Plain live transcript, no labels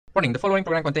Warning, the following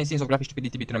program contains scenes of graphic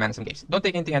stupidity between a man and some games. Don't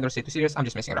take anything I don't say too serious, I'm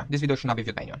just messing around. This video should not be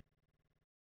viewed by anyone.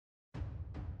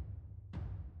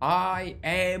 I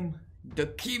am the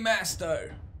Key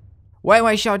Master. Why am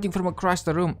I shouting from across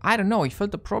the room? I don't know, it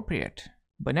felt appropriate.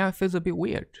 But now it feels a bit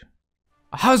weird.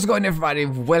 How's it going, everybody?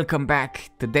 Welcome back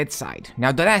to Deadside.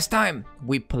 Now, the last time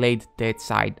we played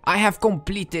Deadside, I have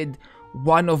completed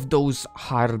one of those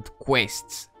hard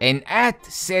quests. And at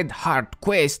said hard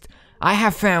quest, I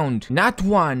have found not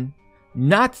one,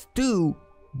 not two,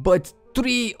 but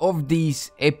 3 of these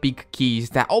epic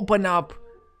keys that open up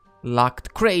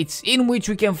locked crates in which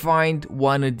we can find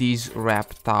one of these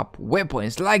wrapped up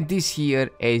weapons, like this here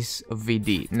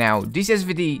SVD. Now, this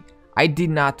SVD, I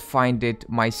did not find it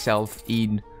myself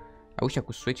in... I wish I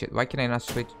could switch it. Why can I not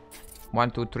switch? 1,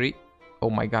 2, 3.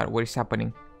 Oh my god, what is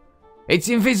happening? It's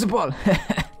invisible!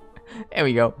 There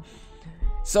we go.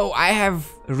 So I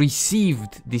have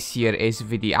received this here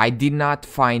SVD. I did not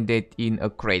find it in a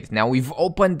crate. Now we've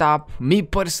opened up, me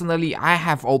personally, I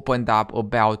have opened up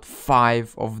about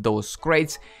 5 of those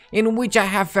crates in which I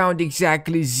have found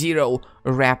exactly 0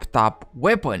 wrapped up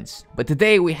weapons. But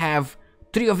today we have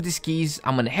 3 of these keys.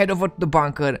 I'm gonna head over to the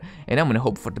bunker and I'm gonna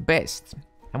hope for the best.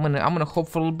 I'm gonna hope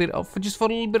for a little bit of, just for a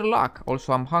little bit of luck.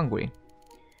 Also, I'm hungry.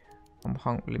 I'm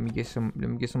hungry. Let me get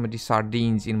some of these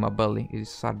sardines in my belly. Is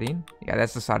it sardine? Yeah,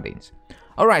 that's the sardines.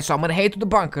 Alright, so I'm gonna head to the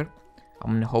bunker.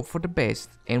 I'm gonna hope for the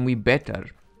best. And we better,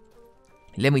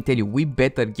 let me tell you, we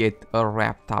better get a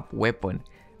wrapped up weapon.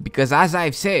 Because as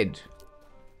I've said,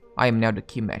 I am now the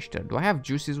Key Master. Do I have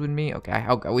juices with me? Okay,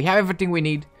 we have everything we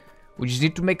need. We just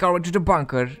need to make our way to the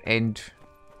bunker and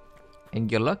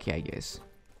get lucky, I guess.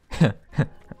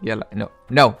 Yeah,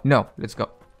 no, let's go.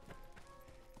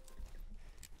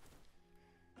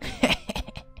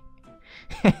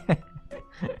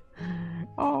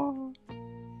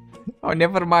 Oh,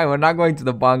 never mind. We're not going to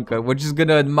the bunker. We're just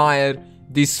gonna admire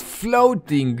this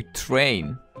floating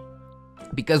train.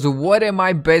 Because what am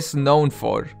I best known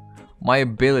for? My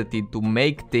ability to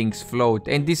make things float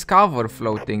and discover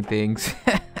floating things.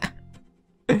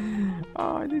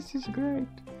 Oh, this is great.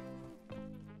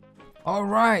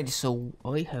 Alright, so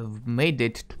I have made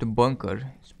it to the bunker.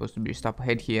 It's supposed to be just up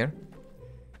ahead here.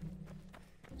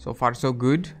 So far, so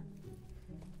good.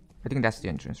 I think that's the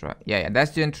entrance, right? Yeah,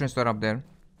 that's the entrance right up there.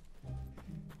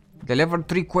 The level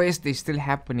 3 quest is still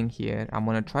happening here. I'm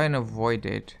gonna try and avoid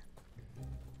it.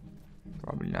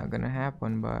 Probably not gonna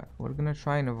happen, but we're gonna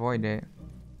try and avoid it.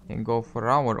 And go for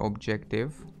our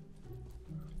objective.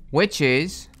 Which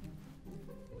is...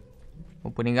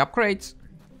 opening up crates.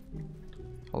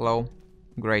 Hello.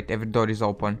 Great, every door is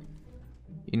open.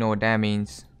 You know what that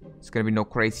means. It's gonna be no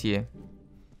crates here.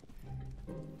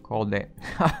 Called it.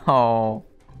 Oh.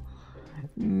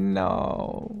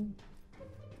 No.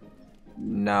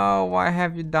 No, why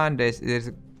have you done this? It's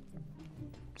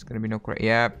gonna be no crate.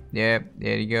 Yep, there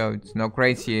you go. It's no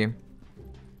crates here.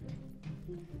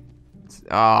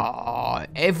 Oh,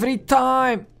 every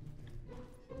time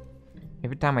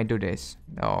I do this.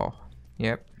 Oh,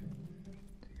 yep.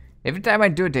 Every time I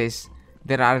do this,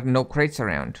 there are no crates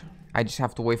around. I just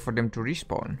have to wait for them to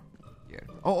respawn.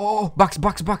 Oh, box.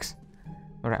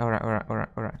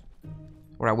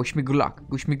 Alright, wish me good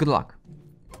luck.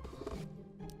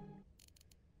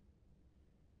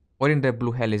 What in the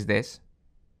blue hell is this?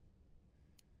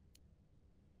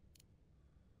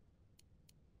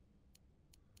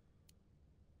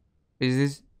 Is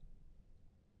this...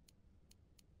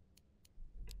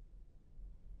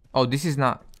 oh, this is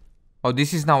not... oh,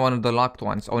 this is not one of the locked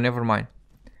ones. Oh, never mind.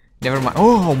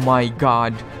 Oh my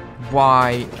god.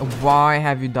 Why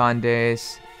have you done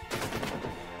this?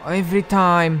 Every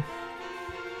time,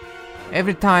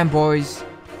 boys.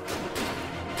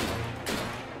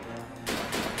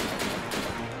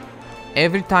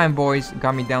 Every time, boys.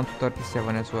 Got me down to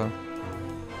 37 as well.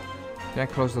 Did I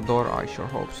close the door? I sure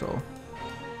hope so.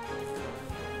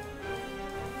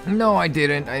 No, I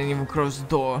didn't. I didn't even close the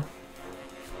door.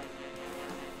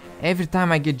 Every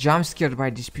time I get jump scared by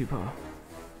these people.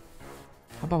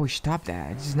 How about we stop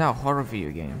that? This is not a horror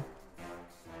video game.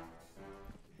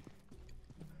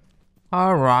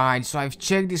 Alright, so I've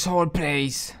checked this whole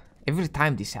place. Every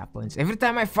time this happens, every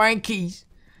time I find keys,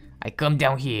 I come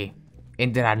down here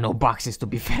and there are no boxes to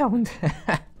be found.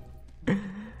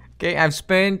 Okay, I've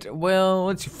spent, well,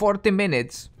 let's see, 40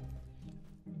 minutes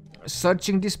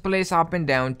searching this place up and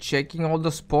down, checking all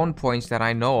the spawn points that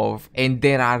I know of, and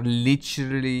there are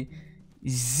literally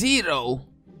 0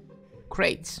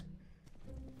 crates.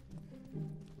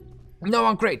 No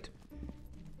one crate.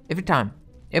 Every time,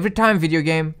 video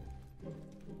game.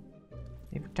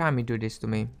 Every time you do this to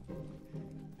me.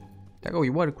 Like, oh,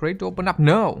 you want a crate to open up?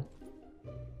 No.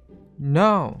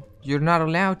 You're not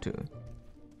allowed to.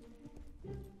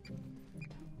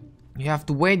 You have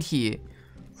to wait here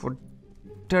for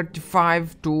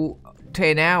 35 to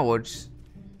 10 hours.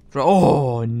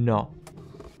 Oh no.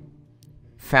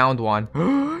 Found one.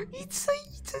 It's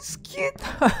a skin.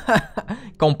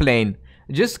 Complain.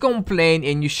 Just complain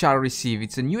and you shall receive.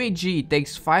 It's a new AG. It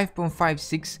takes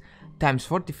 5.56 times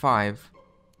 45.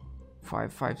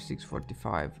 556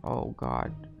 45. Oh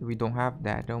god. We don't have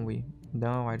that, don't we?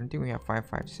 No, I don't think we have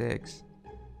 556.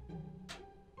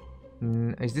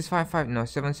 Is this 55? No,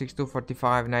 762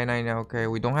 45 99. Okay,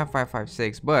 we don't have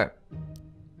 556, but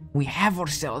we have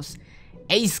ourselves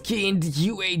a skinned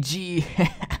UAG.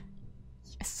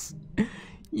 Yes.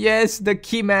 Yes, the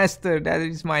Key Master. That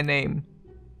is my name.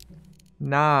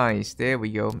 Nice. There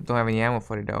we go. Don't have any ammo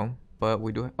for it though, but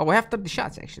we do. Oh, we have 30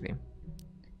 shots actually.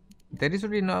 There is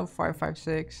really no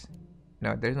 556.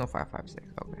 No, there's no 556.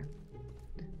 Okay.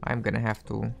 I'm gonna have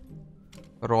to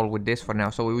roll with this for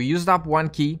now. So we used up one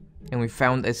key and we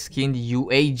found a skinned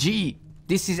UAG.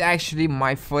 This is actually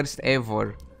my first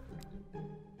ever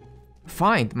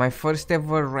find, my first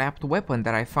ever wrapped weapon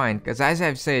that I find. Because as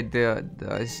I've said, the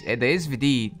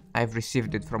SVD, I've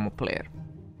received it from a player.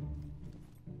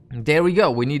 There we go.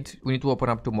 We need to open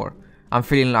up 2 more. I'm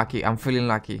feeling lucky. I'm feeling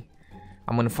lucky.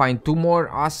 I'm gonna find 2 more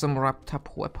awesome wrapped up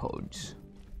weapons.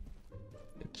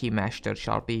 The Key Master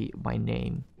shall be my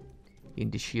name in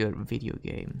this here video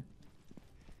game.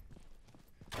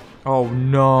 Oh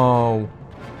no.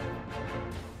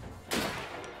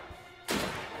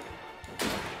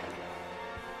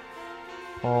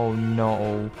 Oh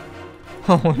no.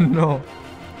 Oh no.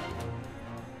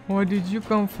 Where did you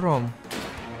come from?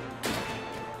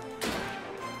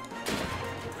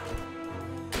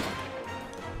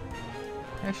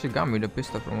 Actually got me the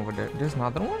pistol from over there. There's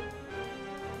another one?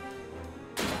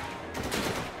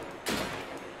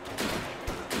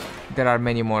 There are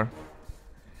many more.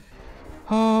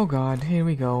 Oh god, here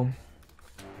we go.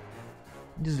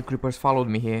 These creepers followed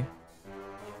me here.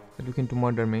 They're looking to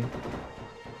murder me.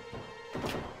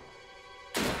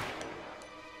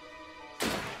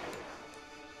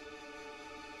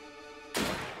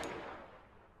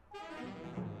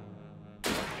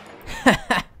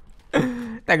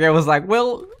 That guy was like,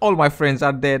 well, all my friends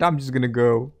are dead. I'm just gonna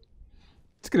go.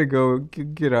 Just gonna go.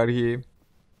 Get out of here.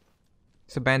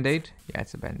 It's a band-aid? Yeah,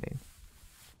 it's a band-aid.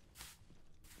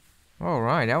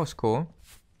 Alright, that was cool.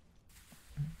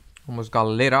 Almost got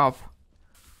lit up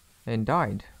and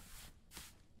died.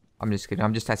 I'm just kidding.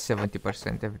 I'm just at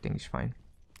 70%. Everything is fine.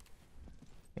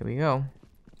 Here we go.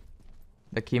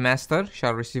 The Key Master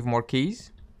shall receive more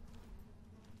keys.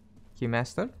 Key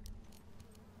Master.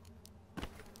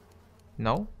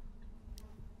 No.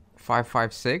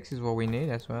 556 is what we need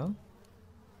as well.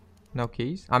 No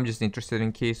keys. I'm just interested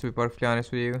in keys, to be perfectly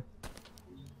honest with you.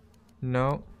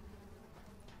 No.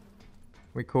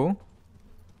 We cool?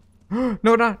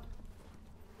 No, not.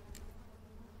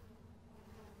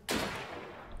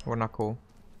 We're not cool.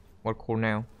 We're cool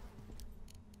now.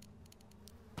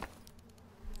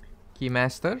 Key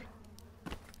Master.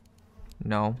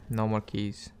 No, no more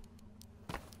keys.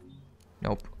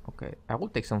 Nope. Okay, I will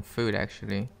take some food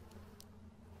actually.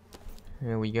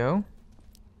 Here we go.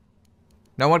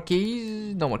 No more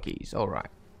keys. No more keys. Alright.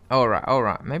 Alright,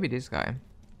 alright. Maybe this guy.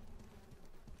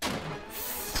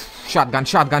 Shotgun,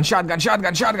 shotgun, shotgun,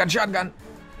 shotgun, shotgun, shotgun.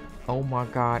 Oh my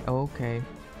god. Okay.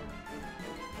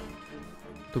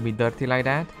 Do me dirty like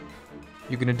that?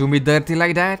 You gonna do me dirty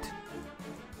like that?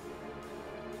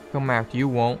 Come out. You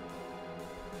won't.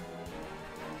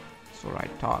 It's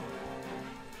alright. Talk.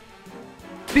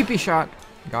 PP shot.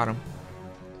 Got him.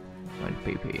 One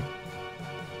PP.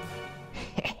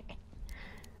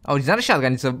 Oh, it's not a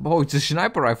shotgun. It's a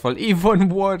sniper rifle. Even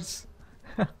worse.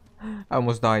 I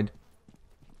almost died.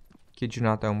 Kid you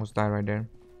not, I almost died right there.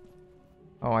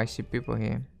 Oh, I see people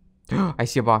here. I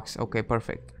see a box. Okay,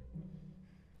 perfect.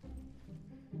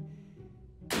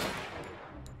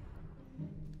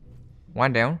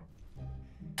 One down.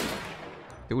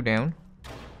 2 down.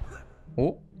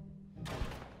 Oh.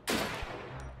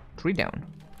 3 down.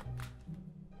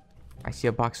 I see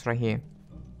a box right here.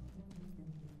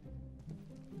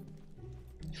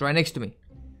 It's right next to me.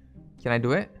 Can I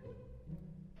do it?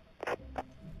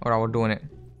 Or are we doing it?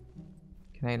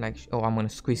 Can I like... oh, I'm gonna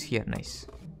squeeze here. Nice.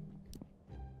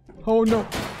 Oh no.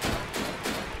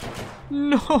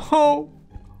 No.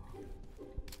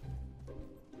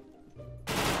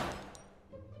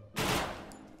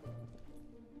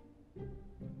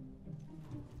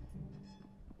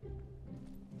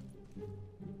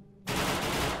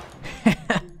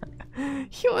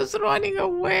 He was running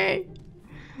away.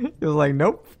 He was like,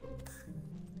 nope.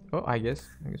 Oh, I guess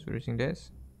we're using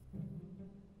this.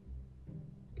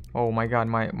 Oh my god,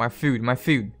 my food, my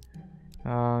food.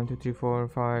 2, 3, 4,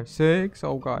 5, 6.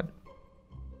 Oh god.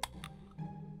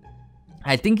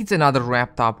 I think it's another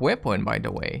wrapped up weapon, by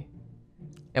the way.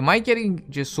 Am I getting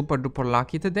just super duper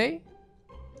lucky today?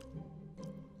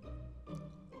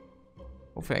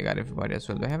 Hopefully I got everybody as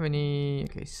well. Do I have any?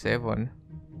 Okay, 7.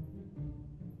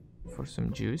 For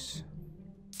some juice.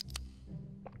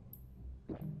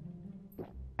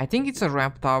 I think it's a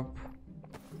wrapped up.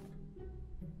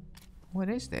 What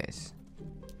is this?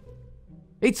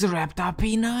 It's a wrapped up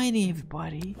P90,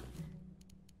 everybody.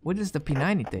 What does the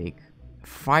P90 take?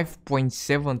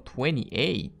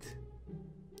 5.728.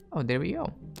 Oh, there we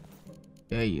go.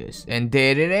 There he is. And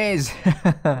there it is.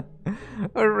 A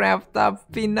wrapped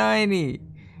up P90.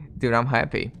 Dude, I'm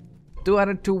happy. 2 out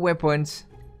of 2 weapons.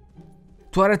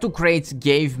 2 out of 2 crates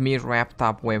gave me wrapped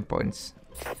up weapons.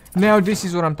 Now this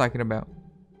is what I'm talking about.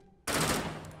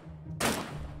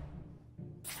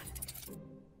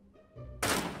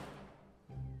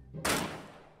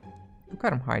 Look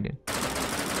at him hiding.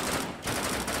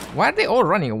 Why are they all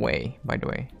running away, by the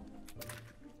way?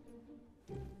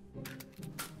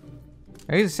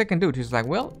 Here's the second dude who's like,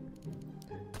 well,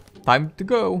 time to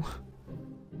go.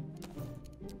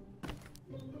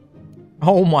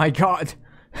 Oh my god.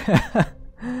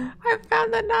 I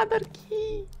found another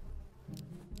key.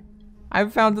 I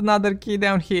found another key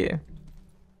down here.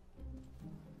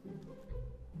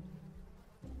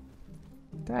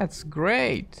 That's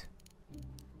great.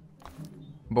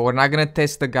 But we're not gonna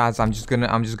test the gods. I'm just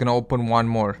gonna open one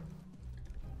more.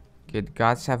 Okay, the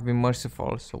gods have been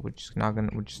merciful, so we're just not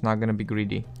gonna be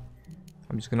greedy.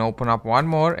 I'm just gonna open up one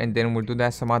more, and then we'll do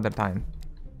that some other time.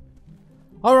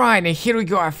 Alright, and here we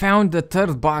go. I found the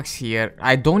 3rd box here.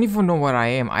 I don't even know where I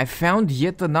am. I found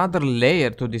yet another layer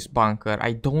to this bunker.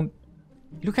 I don't...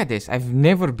 Look at this. I've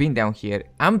never been down here.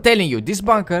 I'm telling you, this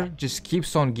bunker just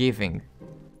keeps on giving.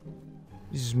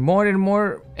 There's more and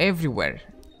more everywhere.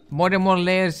 More and more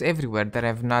layers everywhere that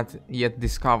I've not yet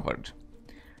discovered.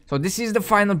 So this is the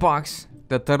final box,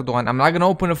 the 3rd one. I'm not gonna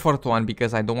open the 4th one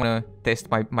because I don't wanna test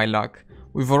my luck.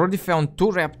 We've already found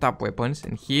 2 wrapped up weapons,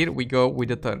 and here we go with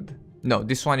the 3rd. No,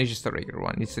 this one is just a regular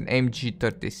one. It's an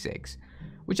MG36,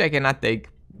 which I cannot take.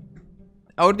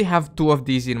 I already have 2 of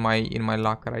these in my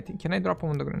locker. I think. Can I drop them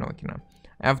on the ground? No, I cannot.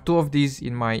 I have 2 of these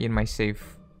in my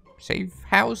safe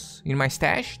house, in my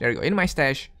stash. There you go, in my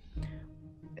stash.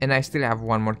 And I still have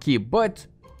 1 more key, but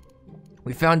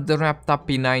we found the wrapped up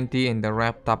P90 and the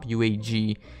wrapped up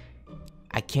UAG.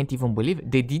 I can't even believe it.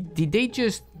 Did they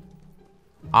just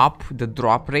up the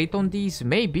drop rate on these?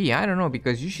 Maybe, I don't know,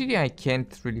 because usually I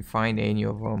can't really find any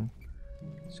of them.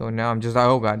 So now I'm just like,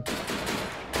 oh god.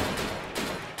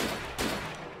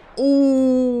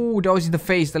 Ooh, that was in the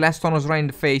face. The last one was right in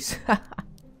the face.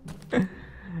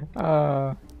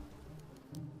 That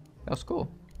was cool.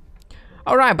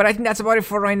 Alright, but I think that's about it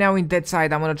for right now in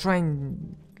Deadside. I'm gonna try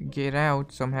and get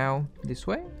out somehow. This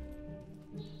way?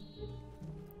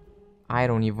 I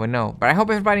don't even know. But I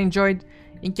hope everybody enjoyed.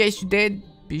 In case you did,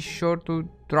 be sure to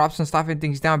drop some stuff and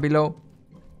things down below.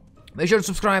 Make sure to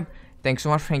subscribe. Thanks so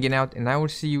much for hanging out, and I will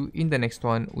see you in the next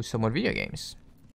one with some more video games.